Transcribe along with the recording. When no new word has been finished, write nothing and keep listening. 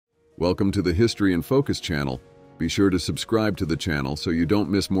Welcome to the History in Focus channel. Be sure to subscribe to the channel so you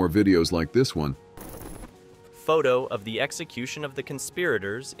don't miss more videos like this one. Photo of the execution of the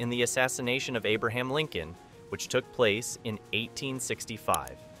conspirators in the assassination of Abraham Lincoln, which took place in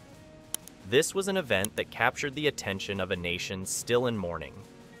 1865. This was an event that captured the attention of a nation still in mourning.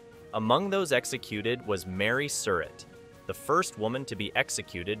 Among those executed was Mary Surratt, the first woman to be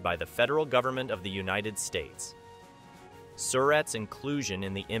executed by the federal government of the United States. Surratt's inclusion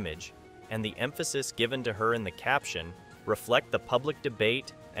in the image and the emphasis given to her in the caption reflect the public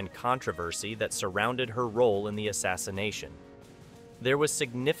debate and controversy that surrounded her role in the assassination. There was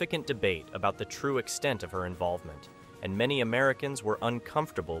significant debate about the true extent of her involvement, and many Americans were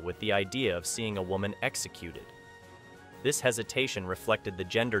uncomfortable with the idea of seeing a woman executed. This hesitation reflected the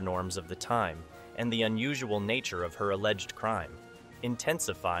gender norms of the time and the unusual nature of her alleged crime,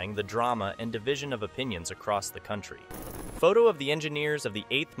 intensifying the drama and division of opinions across the country. Photo of the engineers of the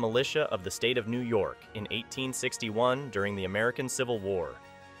 8th Militia of the state of New York in 1861 during the American Civil War.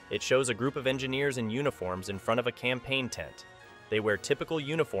 It shows a group of engineers in uniforms in front of a campaign tent. They wear typical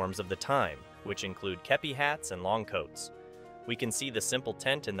uniforms of the time, which include kepi hats and long coats. We can see the simple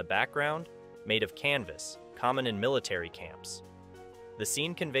tent in the background, made of canvas, common in military camps. The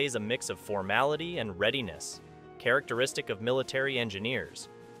scene conveys a mix of formality and readiness, characteristic of military engineers,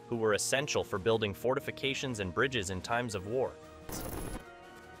 who were essential for building fortifications and bridges in times of war.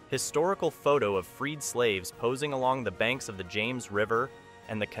 Historical photo of freed slaves posing along the banks of the James River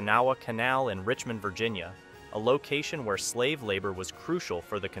and the Kanawha Canal in Richmond, Virginia, a location where slave labor was crucial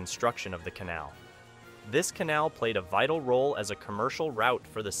for the construction of the canal. This canal played a vital role as a commercial route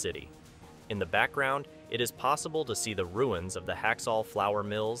for the city. In the background, it is possible to see the ruins of the Haxall flour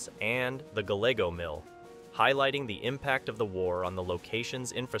mills and the Gallego mill, highlighting the impact of the war on the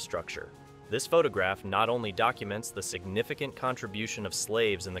location's infrastructure. This photograph not only documents the significant contribution of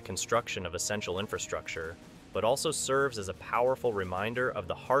slaves in the construction of essential infrastructure, but also serves as a powerful reminder of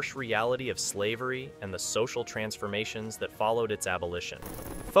the harsh reality of slavery and the social transformations that followed its abolition.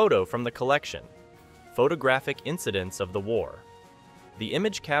 Photo from the collection: Photographic Incidents of the War. The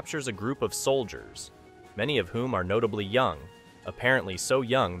image captures a group of soldiers, many of whom are notably young, apparently so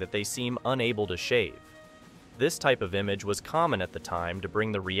young that they seem unable to shave. This type of image was common at the time to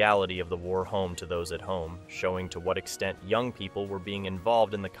bring the reality of the war home to those at home, showing to what extent young people were being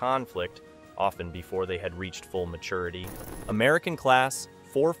involved in the conflict, often before they had reached full maturity. American Class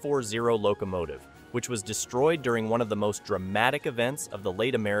 440 locomotive, which was destroyed during one of the most dramatic events of the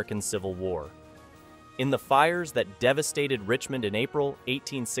late American Civil War. In the fires that devastated Richmond in April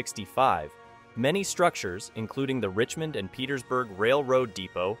 1865, many structures, including the Richmond and Petersburg Railroad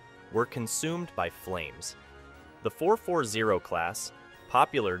Depot, were consumed by flames. The 440 class,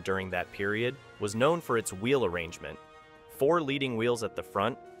 popular during that period, was known for its wheel arrangement: 4 leading wheels at the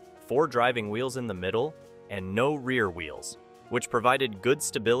front, 4 driving wheels in the middle, and no rear wheels, which provided good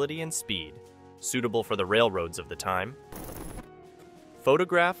stability and speed, suitable for the railroads of the time.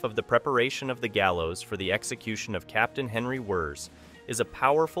 Photograph of the preparation of the gallows for the execution of Captain Henry Wirz is a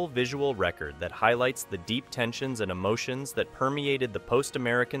powerful visual record that highlights the deep tensions and emotions that permeated the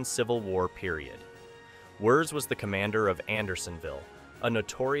post-American Civil War period. Wirz was the commander of Andersonville, a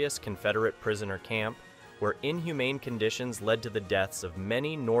notorious Confederate prisoner camp where inhumane conditions led to the deaths of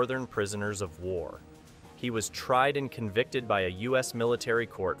many Northern prisoners of war. He was tried and convicted by a U.S. military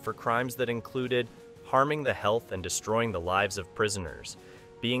court for crimes that included harming the health and destroying the lives of prisoners,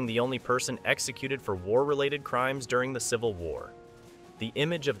 being the only person executed for war-related crimes during the Civil War. The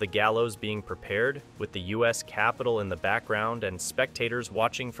image of the gallows being prepared, with the U.S. Capitol in the background and spectators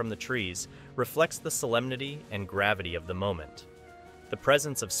watching from the trees, reflects the solemnity and gravity of the moment. The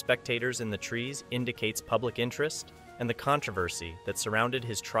presence of spectators in the trees indicates public interest and the controversy that surrounded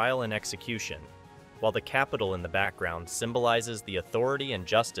his trial and execution, while the Capitol in the background symbolizes the authority and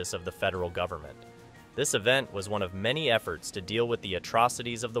justice of the federal government. This event was one of many efforts to deal with the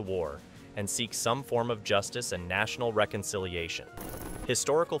atrocities of the war and seek some form of justice and national reconciliation.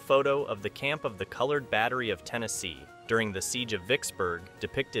 Historical photo of the camp of the Colored Battery of Tennessee during the Siege of Vicksburg,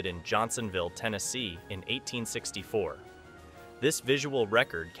 depicted in Johnsonville, Tennessee in 1864. This visual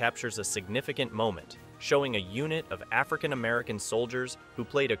record captures a significant moment, showing a unit of African American soldiers who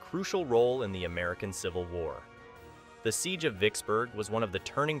played a crucial role in the American Civil War. The Siege of Vicksburg was one of the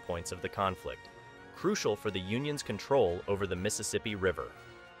turning points of the conflict, crucial for the Union's control over the Mississippi River.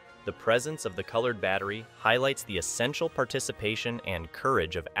 The presence of the Colored Battery highlights the essential participation and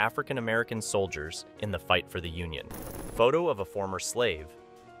courage of African American soldiers in the fight for the Union. Photo of a former slave,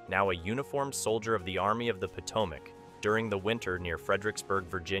 now a uniformed soldier of the Army of the Potomac, during the winter near Fredericksburg,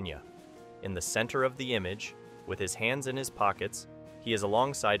 Virginia. In the center of the image, with his hands in his pockets, he is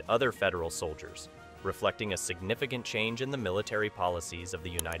alongside other federal soldiers, reflecting a significant change in the military policies of the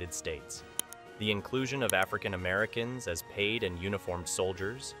United States. The inclusion of African Americans as paid and uniformed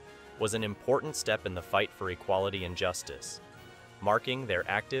soldiers was an important step in the fight for equality and justice, marking their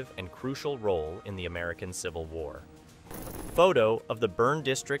active and crucial role in the American Civil War. Photo of the burned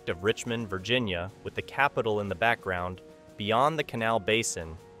district of Richmond, Virginia, with the Capitol in the background, beyond the Canal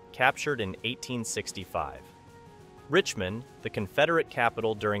Basin, captured in 1865. Richmond, the Confederate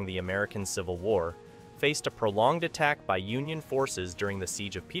capital during the American Civil War, faced a prolonged attack by Union forces during the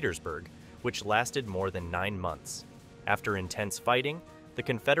Siege of Petersburg, which lasted more than 9 months. After intense fighting, the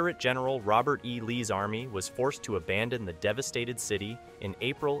Confederate General Robert E. Lee's army was forced to abandon the devastated city in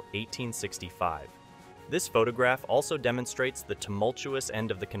April 1865. This photograph also demonstrates the tumultuous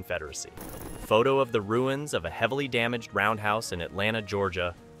end of the Confederacy. Photo of the ruins of a heavily damaged roundhouse in Atlanta,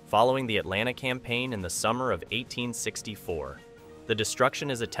 Georgia, following the Atlanta Campaign in the summer of 1864. The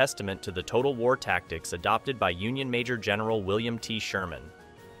destruction is a testament to the total war tactics adopted by Union Major General William T. Sherman.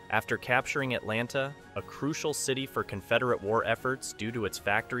 After capturing Atlanta, a crucial city for Confederate war efforts due to its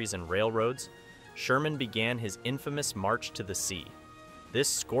factories and railroads, Sherman began his infamous March to the Sea. This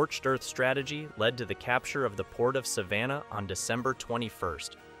scorched earth strategy led to the capture of the port of Savannah on December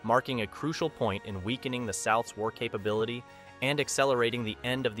 21st, marking a crucial point in weakening the South's war capability and accelerating the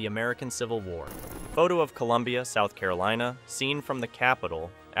end of the American Civil War. Photo of Columbia, South Carolina, seen from the Capitol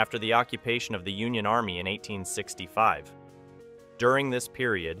after the occupation of the Union Army in 1865. During this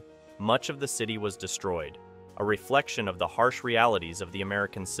period, much of the city was destroyed, a reflection of the harsh realities of the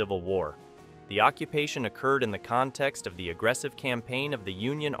American Civil War. The occupation occurred in the context of the aggressive campaign of the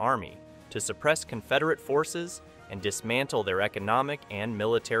Union Army to suppress Confederate forces and dismantle their economic and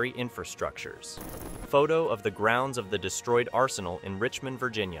military infrastructures. Photo of the grounds of the destroyed arsenal in Richmond,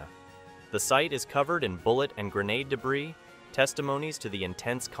 Virginia. The site is covered in bullet and grenade debris, testimonies to the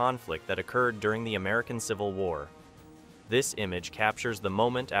intense conflict that occurred during the American Civil War. This image captures the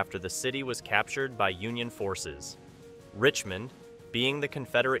moment after the city was captured by Union forces. Richmond, being the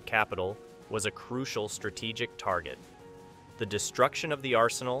Confederate capital, was a crucial strategic target. The destruction of the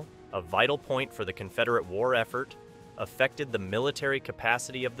arsenal, a vital point for the Confederate war effort, affected the military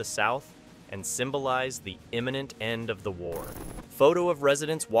capacity of the South and symbolized the imminent end of the war. Photo of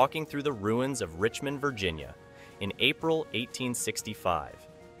residents walking through the ruins of Richmond, Virginia, in April 1865.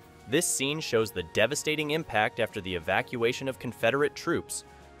 This scene shows the devastating impact after the evacuation of Confederate troops,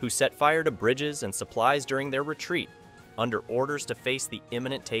 who set fire to bridges and supplies during their retreat, under orders to face the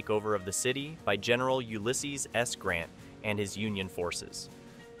imminent takeover of the city by General Ulysses S. Grant and his Union forces.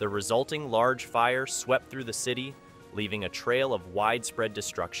 The resulting large fire swept through the city, leaving a trail of widespread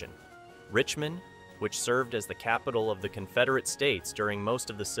destruction. Richmond, which served as the capital of the Confederate States during most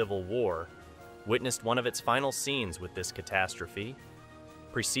of the Civil War, witnessed one of its final scenes with this catastrophe,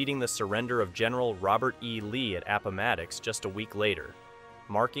 preceding the surrender of General Robert E. Lee at Appomattox just a week later,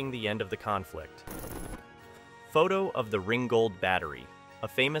 marking the end of the conflict. Photo of the Ringgold Battery, a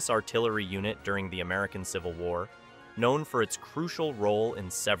famous artillery unit during the American Civil War, known for its crucial role in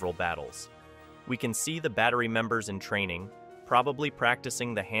several battles. We can see the battery members in training, probably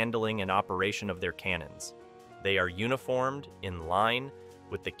practicing the handling and operation of their cannons. They are uniformed, in line,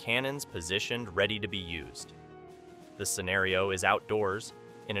 with the cannons positioned ready to be used. The scenario is outdoors,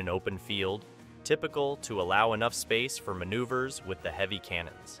 in an open field, typical to allow enough space for maneuvers with the heavy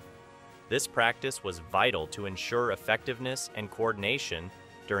cannons. This practice was vital to ensure effectiveness and coordination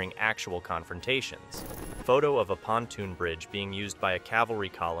during actual confrontations. Photo of a pontoon bridge being used by a cavalry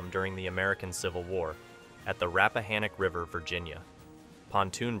column during the American Civil War at the Rappahannock River, Virginia.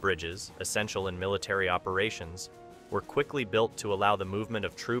 Pontoon bridges, essential in military operations, were quickly built to allow the movement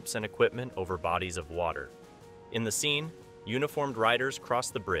of troops and equipment over bodies of water. In the scene, uniformed riders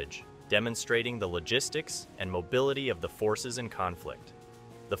cross the bridge, demonstrating the logistics and mobility of the forces in conflict.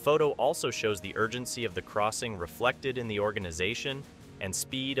 The photo also shows the urgency of the crossing reflected in the organization and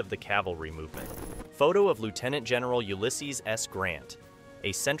speed of the cavalry movement. Photo of Lieutenant General Ulysses S. Grant,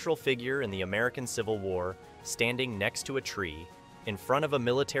 a central figure in the American Civil War, standing next to a tree in front of a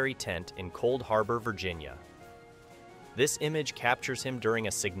military tent in Cold Harbor, Virginia. This image captures him during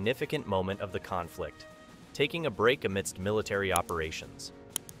a significant moment of the conflict, taking a break amidst military operations.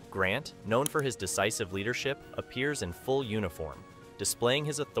 Grant, known for his decisive leadership, appears in full uniform, displaying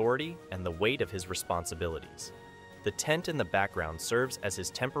his authority and the weight of his responsibilities. The tent in the background serves as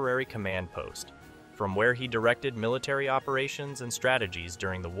his temporary command post, from where he directed military operations and strategies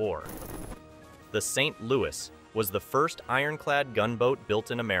during the war. The St. Louis was the first ironclad gunboat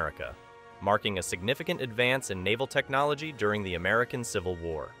built in America, marking a significant advance in naval technology during the American Civil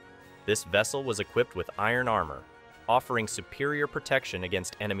War. This vessel was equipped with iron armor, offering superior protection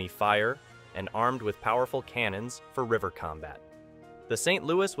against enemy fire and armed with powerful cannons for river combat. The St.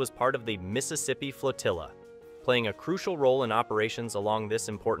 Louis was part of the Mississippi Flotilla, playing a crucial role in operations along this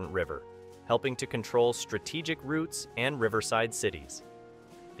important river, helping to control strategic routes and riverside cities.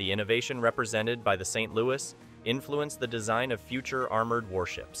 The innovation represented by the St. Louis influenced the design of future armored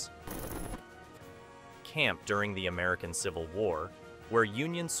warships. Camp during the American Civil War, where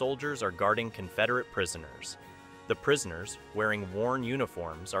Union soldiers are guarding Confederate prisoners. The prisoners, wearing worn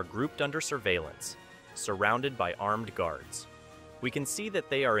uniforms, are grouped under surveillance, surrounded by armed guards. We can see that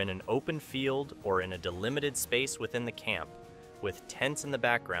they are in an open field or in a delimited space within the camp, with tents in the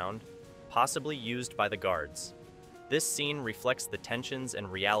background, possibly used by the guards. This scene reflects the tensions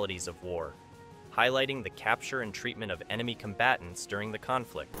and realities of war, highlighting the capture and treatment of enemy combatants during the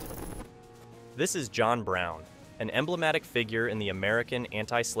conflict. This is John Brown, an emblematic figure in the American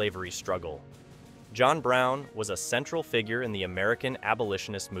anti-slavery struggle. John Brown was a central figure in the American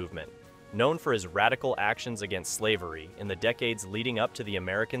abolitionist movement, known for his radical actions against slavery in the decades leading up to the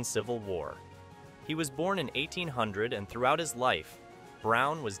American Civil War. He was born in 1800, and throughout his life,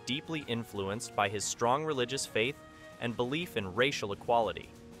 Brown was deeply influenced by his strong religious faith and belief in racial equality.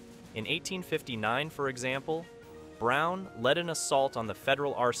 In 1859, for example, Brown led an assault on the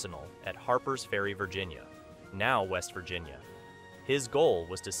federal arsenal at Harper's Ferry, Virginia, now West Virginia. His goal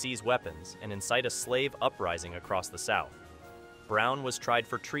was to seize weapons and incite a slave uprising across the South. Brown was tried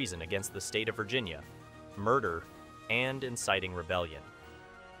for treason against the state of Virginia, murder, and inciting rebellion.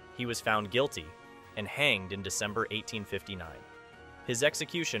 He was found guilty and hanged in December 1859. His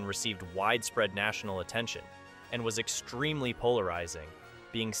execution received widespread national attention and was extremely polarizing,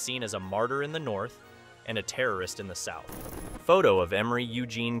 being seen as a martyr in the North and a terrorist in the South. Photo of Emory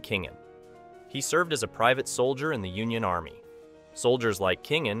Eugene Kingen. He served as a private soldier in the Union Army. Soldiers like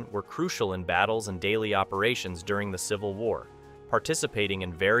Kingen were crucial in battles and daily operations during the Civil War, participating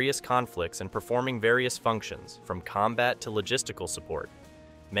in various conflicts and performing various functions, from combat to logistical support.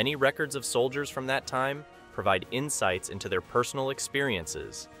 Many records of soldiers from that time provide insights into their personal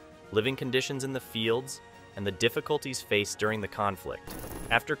experiences, living conditions in the fields, and the difficulties faced during the conflict.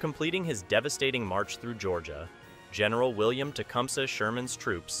 After completing his devastating march through Georgia, General William Tecumseh Sherman's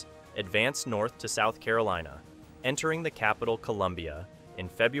troops advanced north to South Carolina, entering the capital Columbia in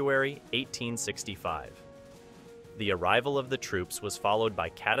February 1865. The arrival of the troops was followed by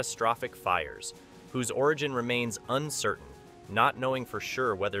catastrophic fires, whose origin remains uncertain, not knowing for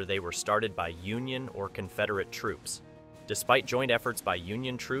sure whether they were started by Union or Confederate troops. Despite joint efforts by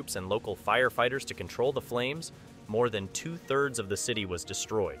Union troops and local firefighters to control the flames, more than 2/3 of the city was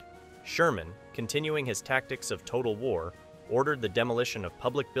destroyed. Sherman, continuing his tactics of total war, ordered the demolition of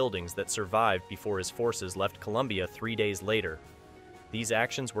public buildings that survived before his forces left Columbia 3 days later. These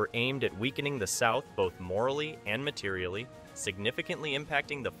actions were aimed at weakening the South both morally and materially, significantly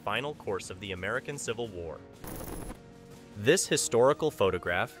impacting the final course of the American Civil War. This historical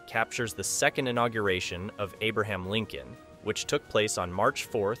photograph captures the second inauguration of Abraham Lincoln, which took place on March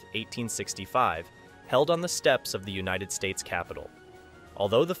 4, 1865, held on the steps of the United States Capitol.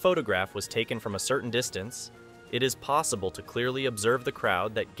 Although the photograph was taken from a certain distance, it is possible to clearly observe the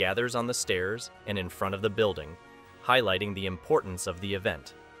crowd that gathers on the stairs and in front of the building, highlighting the importance of the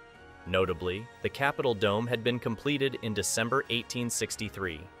event. Notably, the Capitol Dome had been completed in December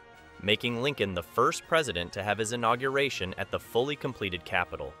 1863, making Lincoln the first president to have his inauguration at the fully completed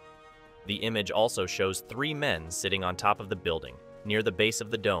Capitol. The image also shows 3 men sitting on top of the building, near the base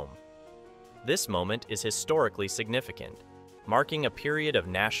of the dome. This moment is historically significant, marking a period of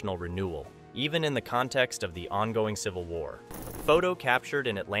national renewal, even in the context of the ongoing Civil War. Photo captured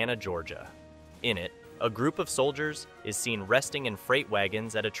in Atlanta, Georgia. In it, a group of soldiers is seen resting in freight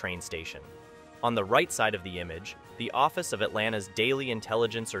wagons at a train station. On the right side of the image, the office of Atlanta's Daily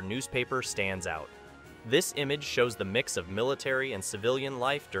Intelligencer newspaper stands out. This image shows the mix of military and civilian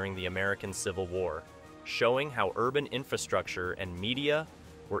life during the American Civil War, showing how urban infrastructure and media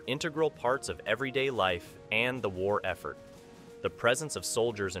were integral parts of everyday life and the war effort. The presence of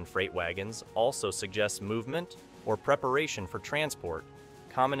soldiers in freight wagons also suggests movement or preparation for transport,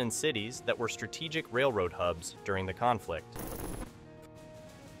 common in cities that were strategic railroad hubs during the conflict.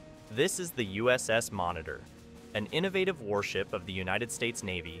 This is the USS Monitor, an innovative warship of the United States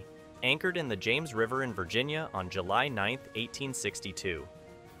Navy, anchored in the James River in Virginia on July 9, 1862.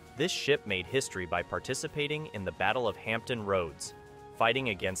 This ship made history by participating in the Battle of Hampton Roads, fighting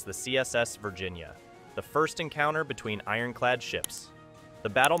against the CSS Virginia, the first encounter between ironclad ships. The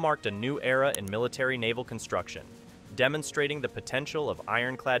battle marked a new era in military naval construction, demonstrating the potential of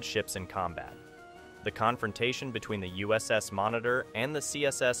ironclad ships in combat. The confrontation between the USS Monitor and the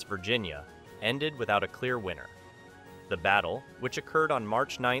CSS Virginia ended without a clear winner. The battle, which occurred on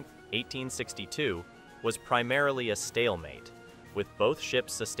March 9, 1862, was primarily a stalemate, with both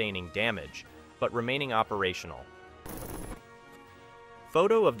ships sustaining damage but remaining operational.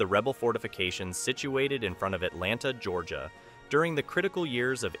 Photo of the rebel fortifications situated in front of Atlanta, Georgia, during the critical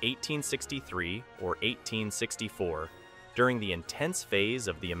years of 1863 or 1864, during the intense phase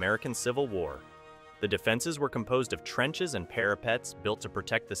of the American Civil War. The defenses were composed of trenches and parapets built to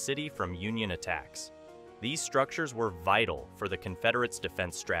protect the city from Union attacks. These structures were vital for the Confederates'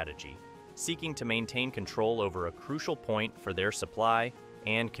 defense strategy, seeking to maintain control over a crucial point for their supply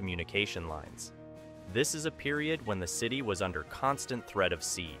and communication lines. This is a period when the city was under constant threat of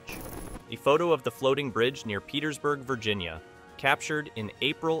siege. A photo of the floating bridge near Petersburg, Virginia, captured in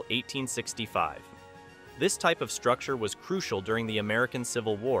April 1865. This type of structure was crucial during the American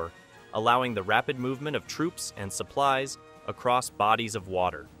Civil War, allowing the rapid movement of troops and supplies across bodies of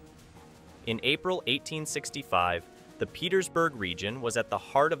water. In April 1865, the Petersburg region was at the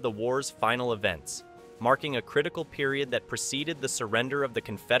heart of the war's final events, marking a critical period that preceded the surrender of the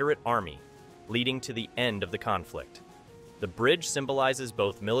Confederate Army, leading to the end of the conflict. The bridge symbolizes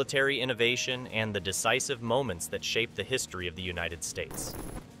both military innovation and the decisive moments that shaped the history of the United States.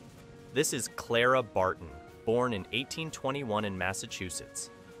 This is Clara Barton, born in 1821 in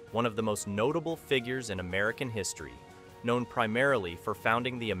Massachusetts, one of the most notable figures in American history, known primarily for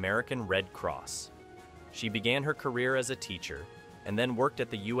founding the American Red Cross. She began her career as a teacher and then worked at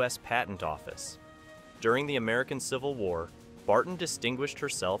the U.S. Patent Office. During the American Civil War, Barton distinguished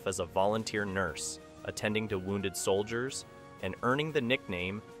herself as a volunteer nurse, attending to wounded soldiers and earning the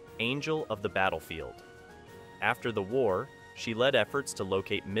nickname Angel of the Battlefield. After the war, she led efforts to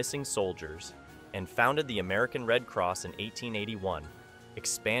locate missing soldiers and founded the American Red Cross in 1881,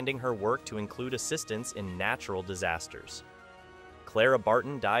 expanding her work to include assistance in natural disasters. Clara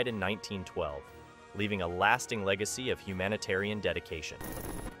Barton died in 1912, leaving a lasting legacy of humanitarian dedication.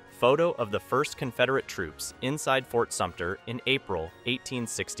 Photo of the first Confederate troops inside Fort Sumter in April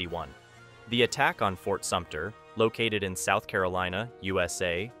 1861. The attack on Fort Sumter, located in South Carolina,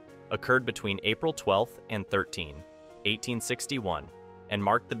 USA, occurred between April 12 and 13, 1861, and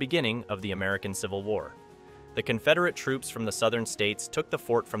marked the beginning of the American Civil War. The Confederate troops from the southern states took the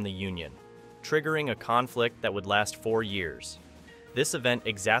fort from the Union, triggering a conflict that would last 4 years. This event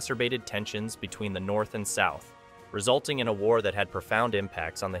exacerbated tensions between the North and South, resulting in a war that had profound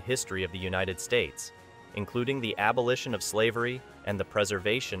impacts on the history of the United States, including the abolition of slavery and the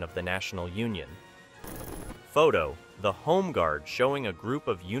preservation of the national union. Photo: the Home Guard showing a group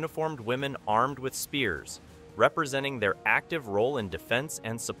of uniformed women armed with spears, representing their active role in defense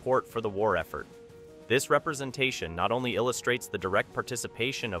and support for the war effort. This representation not only illustrates the direct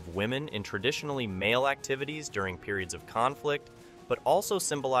participation of women in traditionally male activities during periods of conflict, but also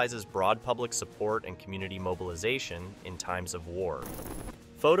symbolizes broad public support and community mobilization in times of war.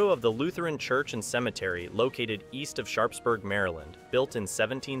 Photo of the Lutheran Church and Cemetery located east of Sharpsburg, Maryland, built in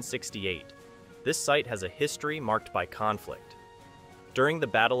 1768. This site has a history marked by conflict. During the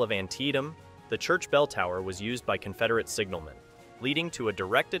Battle of Antietam, the church bell tower was used by Confederate signalmen, leading to a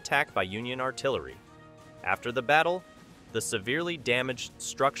direct attack by Union artillery. After the battle, the severely damaged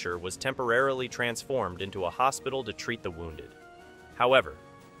structure was temporarily transformed into a hospital to treat the wounded. However,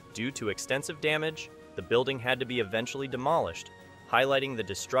 due to extensive damage, the building had to be eventually demolished, highlighting the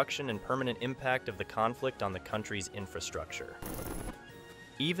destruction and permanent impact of the conflict on the country's infrastructure.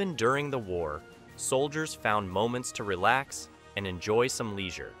 Even during the war, soldiers found moments to relax and enjoy some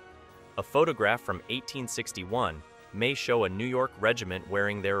leisure. A photograph from 1861 may show a New York regiment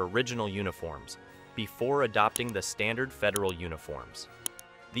wearing their original uniforms before adopting the standard federal uniforms.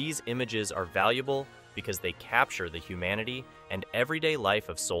 These images are valuable because they capture the humanity and everyday life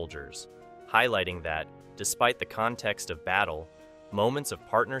of soldiers, highlighting that, despite the context of battle, moments of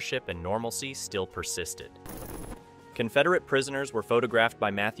partnership and normalcy still persisted. Confederate prisoners were photographed by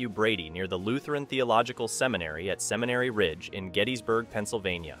Matthew Brady near the Lutheran Theological Seminary at Seminary Ridge in Gettysburg,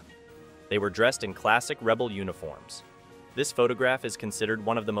 Pennsylvania. They were dressed in classic rebel uniforms. This photograph is considered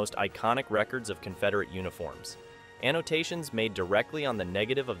one of the most iconic records of Confederate uniforms. Annotations made directly on the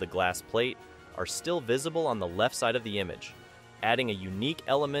negative of the glass plate are still visible on the left side of the image, adding a unique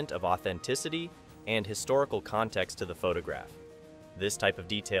element of authenticity and historical context to the photograph. This type of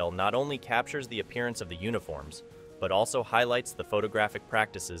detail not only captures the appearance of the uniforms, but also highlights the photographic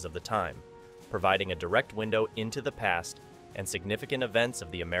practices of the time, providing a direct window into the past and significant events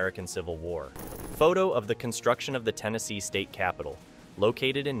of the American Civil War. Photo of the construction of the Tennessee State Capitol,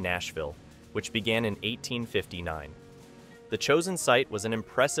 located in Nashville, which began in 1859. The chosen site was an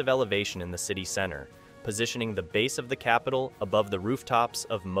impressive elevation in the city center, positioning the base of the Capitol above the rooftops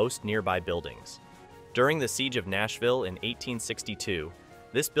of most nearby buildings. During the Siege of Nashville in 1862,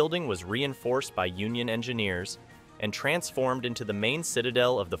 this building was reinforced by Union engineers and transformed into the main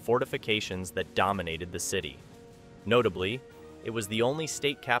citadel of the fortifications that dominated the city. Notably, it was the only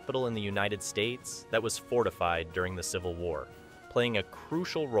state capital in the United States that was fortified during the Civil War, playing a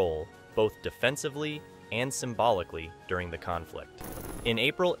crucial role both defensively and symbolically during the conflict. In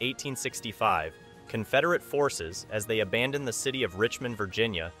April 1865, Confederate forces, as they abandoned the city of Richmond,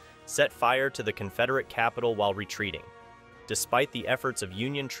 Virginia, set fire to the Confederate capital while retreating. Despite the efforts of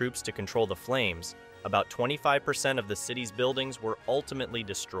Union troops to control the flames, about 25% of the city's buildings were ultimately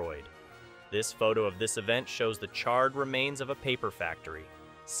destroyed. This photo of this event shows the charred remains of a paper factory,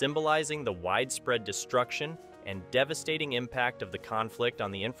 symbolizing the widespread destruction and devastating impact of the conflict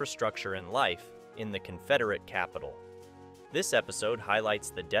on the infrastructure and life in the Confederate capital. This episode highlights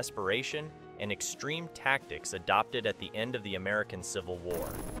the desperation and extreme tactics adopted at the end of the American Civil War.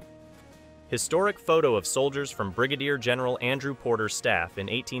 Historic photo of soldiers from Brigadier General Andrew Porter's staff in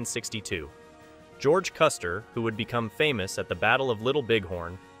 1862. George Custer, who would become famous at the Battle of Little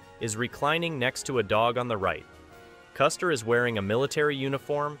Bighorn, is reclining next to a dog on the right. Custer is wearing a military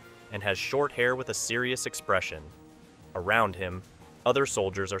uniform and has short hair with a serious expression. Around him, other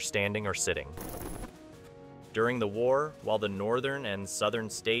soldiers are standing or sitting. During the war, while the northern and southern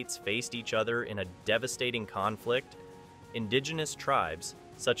states faced each other in a devastating conflict, indigenous tribes,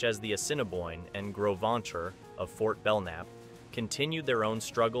 such as the Assiniboine and Gros Ventre of Fort Belknap, continued their own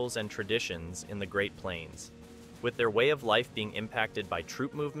struggles and traditions in the Great Plains, with their way of life being impacted by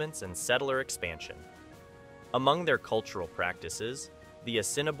troop movements and settler expansion. Among their cultural practices, the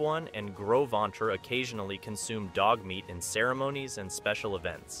Assiniboine and Gros Ventre occasionally consumed dog meat in ceremonies and special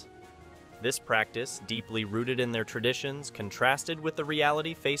events. This practice, deeply rooted in their traditions, contrasted with the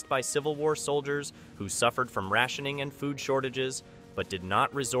reality faced by Civil War soldiers who suffered from rationing and food shortages, but did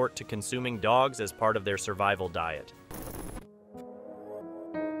not resort to consuming dogs as part of their survival diet.